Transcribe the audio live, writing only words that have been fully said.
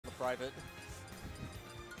private.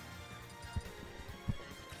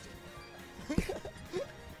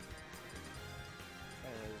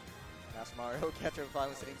 Mastamario, Ketchup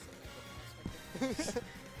finally sitting. He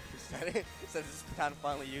said it. He says it's time to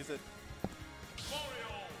finally use it. And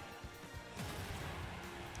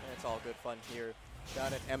it's all good fun here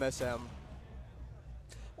down at MSM.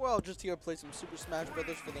 Well, just here to play some Super Smash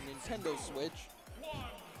Brothers for the Nintendo Switch.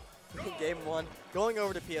 Game 1, going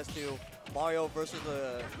over to PS2, Mario versus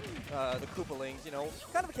the Koopalings, you know,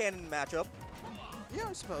 kind of a canon matchup. Yeah,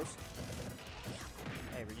 I suppose.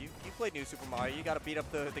 Hey, you played New Super Mario, you gotta beat up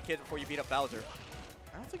the kid before you beat up Bowser.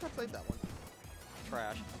 I don't think I played that one.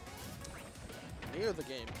 Trash. Near the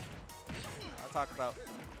game. I'll talk about...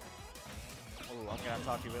 Ooh, I'm gonna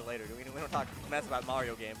talk to you a bit later. We don't talk mess about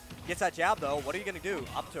Mario game. Gets that jab though, what are you gonna do?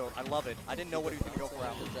 Up tilt, I love it. I didn't know what he was gonna go for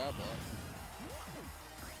after. Good job, though.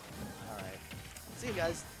 Alright. See you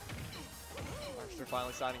guys. We're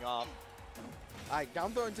finally signing off. Alright,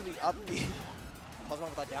 down throw into the up B. Plus one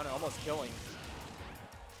with that down and almost killing.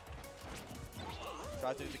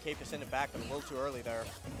 Tries to do the cape to send it back, but a little too early there.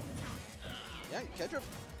 Yeah, Ketchup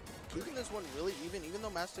keeping this one really even though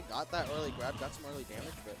Master got that early grab, got some early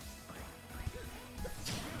damage, but...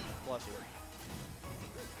 Bless you.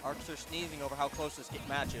 Arcs are sneezing over how close this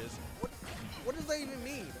match is. What does that even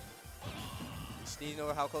mean? He's sneezing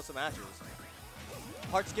over how close the match is.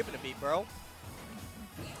 Heart skipping a beat, bro.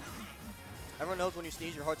 Everyone knows when you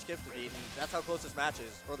sneeze, your heart skips a beat, and that's how close this match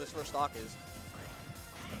is, or this first stock is.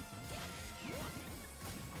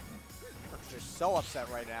 Arcs are so upset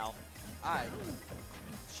right now. Alright.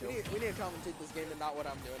 We need to commentate this game and not what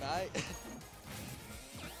I'm doing, alright?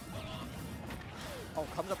 Oh,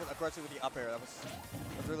 comes up with aggressive with the up air. That was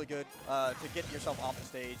really good to get yourself off the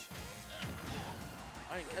stage.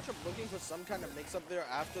 I mean, Ketchup looking for some kind of mix-up there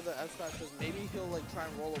after the F smash, because maybe he'll like try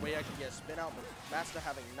and roll away. I can get a spin out, but Master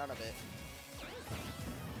having none of it.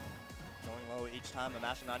 Going low each time. The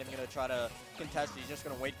Master not even going to try to contest. He's just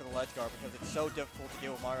going to wait for the ledge guard because it's so difficult to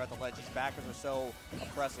deal with Mario at the ledge. His backers are so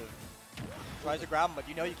oppressive. Tries to grab him, but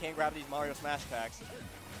you know you can't grab these Mario smash attacks.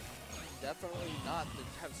 Definitely not. They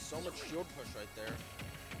have so much shield push right there.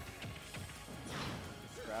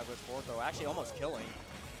 Grab goes forward though, actually almost killing.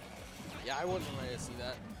 Yeah, I wasn't ready to see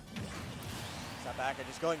that. Step back and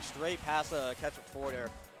just going straight past Ketchup forward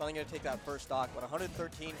air. Finally going to take that first stock, but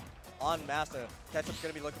 113 on Masta. Ketchup's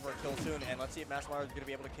going to be looking for a kill soon, and let's see if Mastamario is going to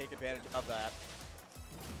be able to take advantage of that.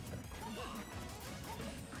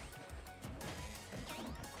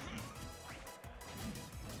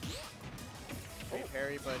 Great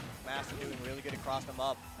parry, but Master doing really good to cross them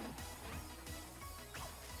up.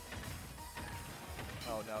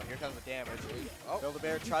 Oh no, here comes the damage. Oh,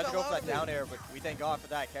 Build-A-Bear tried to go for that down air, but we thank God for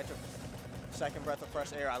that. Ketchup, second breath of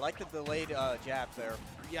fresh air. I like the delayed jabs there.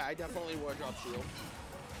 Yeah, I definitely would drop shield.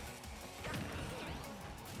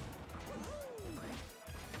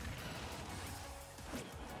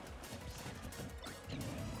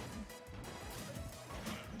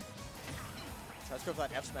 Tries to go for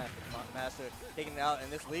that F smash with Master taking it out,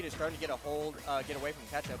 and this lead is starting to get a hold, get away from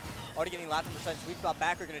Ketchup. Already getting lots of percent. Sweet spot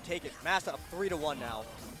back, we're going to take it. Master up 3-1 now.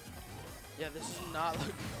 Yeah, this is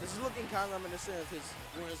looking kind of reminiscent of his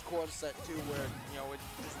winners quarter set too, where it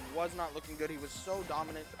just was not looking good. He was so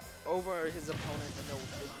dominant over his opponent, and it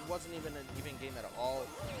wasn't even an even game at all.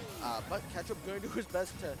 But Ketchup going to do his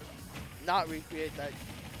best to not recreate that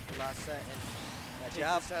last set and take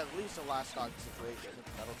this at least a last stock situation.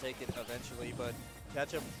 That'll take it eventually, but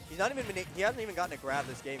Ketchup, he hasn't even gotten a grab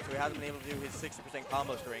this game, so he hasn't been able to do his 60%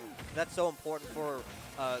 combo string. That's so important for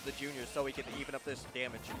the juniors, so he can even up this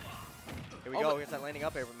damage. Here we go, he gets that landing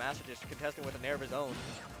up air, but Master just contesting with an air of his own.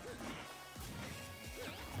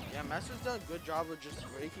 Yeah, Master's done a good job of just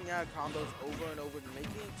breaking out combos over and over,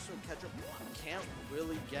 making it so Ketchup can't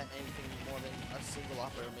really get anything more than a single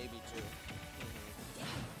up air, maybe two.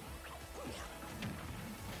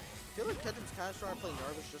 I feel like Ketchup's kind of starting to play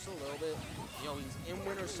nervous just a little bit. He's in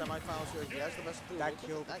winner's semifinals here. He has the best of That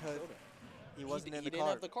killed because he wasn't in the cart. He didn't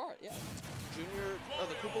have the cart, yeah.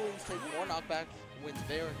 The Koopalings take more knockback when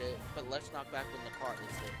they're hit, but less knockback when the cart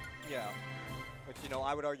is hit. Yeah. Which,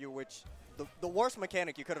 I would argue the worst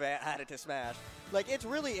mechanic you could have added to Smash. Like, it's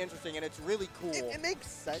really interesting and it's really cool. It makes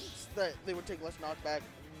sense that they would take less knockback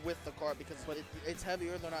with the cart because it's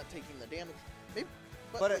heavier, they're not taking the damage. Maybe.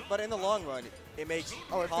 But in the long run, it makes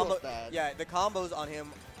feels bad. Yeah, the combos on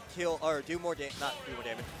him kill or do more damage. Not do more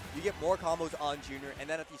damage. You get more combos on Junior, and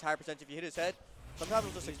then at these high percents, if you hit his head, sometimes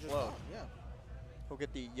it'll just explode. Yeah. He'll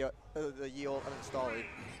get the yield uninstalled.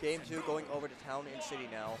 Game 2 going over to Town and City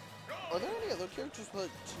now. Are there any other characters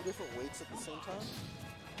with two different weights at the same time?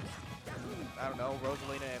 I don't know,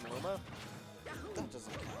 Rosalina and Luma. That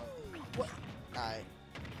doesn't count.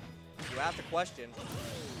 asked a question.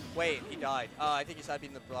 Wait, he died. I think he started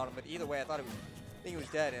being the bottom, but either way, I think he was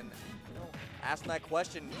dead. And asking that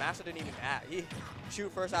question, Masta didn't even ask. He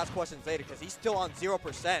shoot first, ask questions later because he's still on 0%.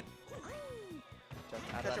 Just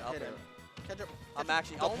add that up there. Ketchup,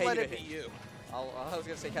 I'll pay you to hit. You. I was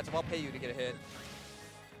gonna say, Ketchup, I'll pay you to get a hit.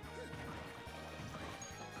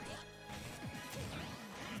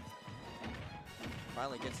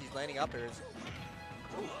 Finally gets these landing up airs.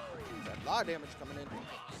 A lot of damage coming in.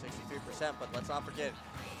 63%, but let's not forget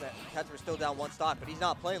that Ketchup is still down 1 stock, but he's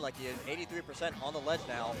not playing like he is. 83% on the ledge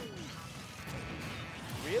now.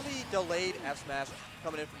 Really delayed F smash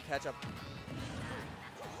coming in from Ketchup.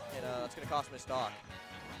 And that's going to cost him his stock.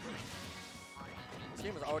 This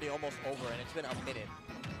game is already almost over, and it's been a minute.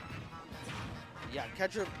 Yeah,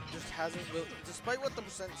 Ketchup just hasn't really, despite what the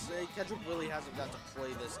percent say, Ketchup really hasn't got to play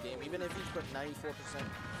this game. Even if he's put 94%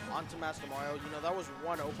 onto Mastamario, you know, that was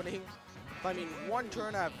one opening. I mean, one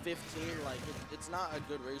turn at 15, like, it's not a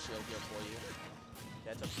good ratio here for you.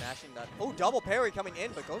 Ketchup smashing that. Oh, double parry coming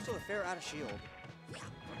in, but goes to the fair out of shield.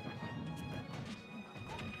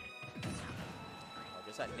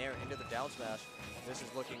 Gets that nair into the down smash. This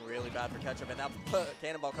is looking really bad for Ketchup, and that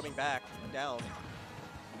cannonball coming back down.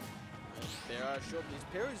 There are short these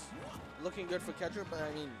parries looking good for Ketchup, but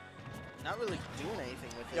I mean, not really doing anything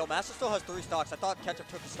with it. Yo, Masta still has 3 stocks. I thought Ketchup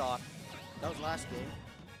took a stock. That was last game.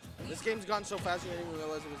 This game's gone so fast you didn't even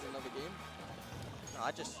realize it was another game. No,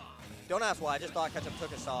 don't ask why. I just thought Ketchup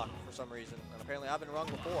took a stock for some reason. And apparently I've been wrong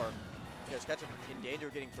before. Because Ketchup in danger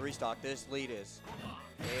of getting 3 stock. This lead is.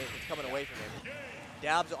 It's coming away from him.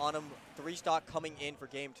 Dabs on him. 3 stock coming in for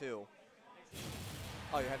game 2.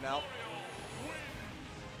 Oh, you're heading out?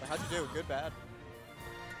 How'd you do? Good, bad?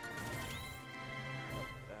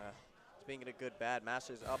 Speaking of good, bad,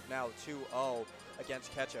 Master's up now 2-0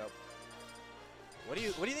 against Ketchup. What do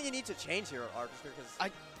you think you need to change here, Archster? Because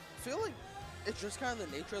I feel like it's just kind of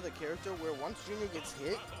the nature of the character where once Junior gets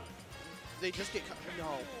hit, they just get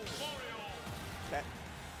no. Okay.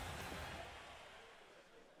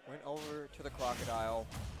 Went over to the Crocodile.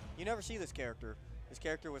 You never see this character. This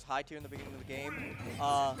character was high tier in the beginning of the game.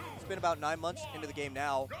 It's been about 9 months into the game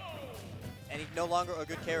now, and he's no longer a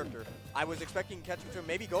good character. I was expecting Ketchup to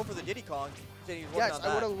maybe go for the Diddy Kong. Yes,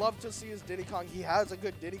 I would have loved to see his Diddy Kong. He has a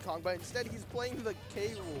good Diddy Kong, but instead he's playing the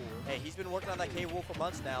K rule. Hey, he's been working on that K rule for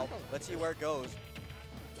months now. Let's see where it goes.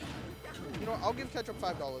 You know what? I'll give Ketchup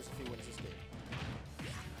 $5 if he wins this game.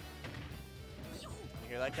 You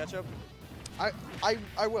hear that, Ketchup? I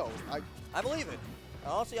will. I believe it.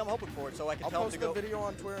 Honestly, I'm hoping for it so I can tell him to go. I'll post the video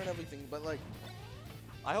on Twitter and everything, but like,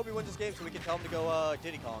 I hope he wins this game so we can tell him to go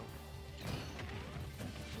Diddy Kong.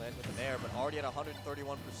 Lands with an air, but already at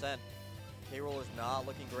 131%. K-roll is not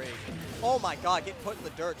looking great. Oh my god, getting put in the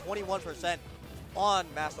dirt. 21% on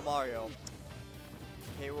Mastamario.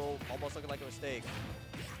 K-roll almost looking like a mistake.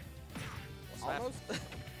 Almost.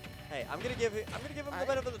 Hey, I'm gonna give him the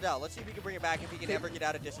benefit of the doubt. Let's see if he can bring it back. If he can ever get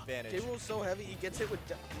out of disadvantage. K-roll's so heavy, he gets hit with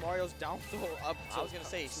Mario's down throw up. I was gonna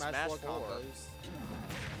say smash 4.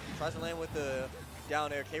 Tries to land with the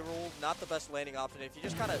down air. K-roll not the best landing option. If you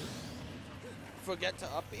just kind of forget to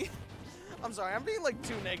up B. I'm sorry, I'm being like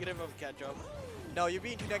too negative of Ketchup. No, you're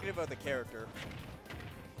being too negative of the character.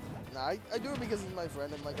 Nah, I do it because he's my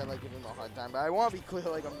friend and like I like giving him a hard time. But I want to be clear,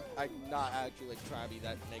 like I'm not actually like trying to be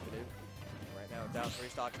that negative. Right now, down 3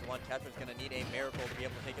 stocks to 1. Ketchup's gonna need a miracle to be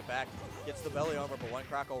able to take it back. Gets the belly armor, but 1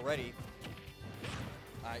 crack already.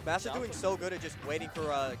 Master's doing so good at just waiting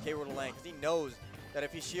for K-roll to land because he knows that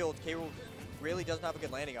if he shields, K-roll really doesn't have a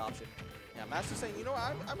good landing option. Yeah, Master's saying, you know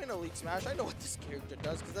what, I'm in Elite Smash. I know what this character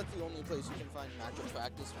does because that's the only place you can find matchup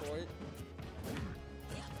practice for it.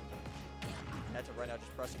 Ketchup right now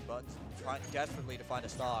just pressing buttons, trying desperately to find a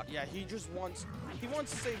stock. Yeah, he wants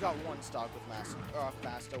to say he got 1 stock with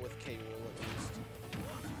Master with K-roll at least.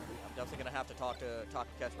 I'm definitely gonna have to talk to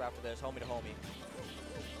Ketchup after this, homie to homie.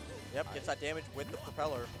 Yep, gets that damage with the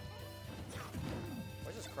propeller.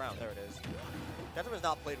 Where's his crown? There it is. Ketchup has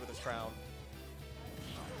not played with his crown.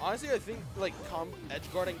 Honestly, I think like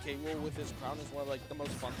edge guarding K-roll with his crown is one of like the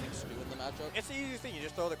most fun things to do in the matchup. It's the easiest thing. You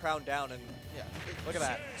just throw the crown down and yeah. Look at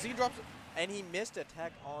that. Z drops. And he missed a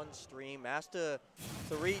tech on stream. Masta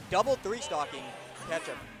double 3 stocking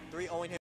Ketchup. 3-0ing him.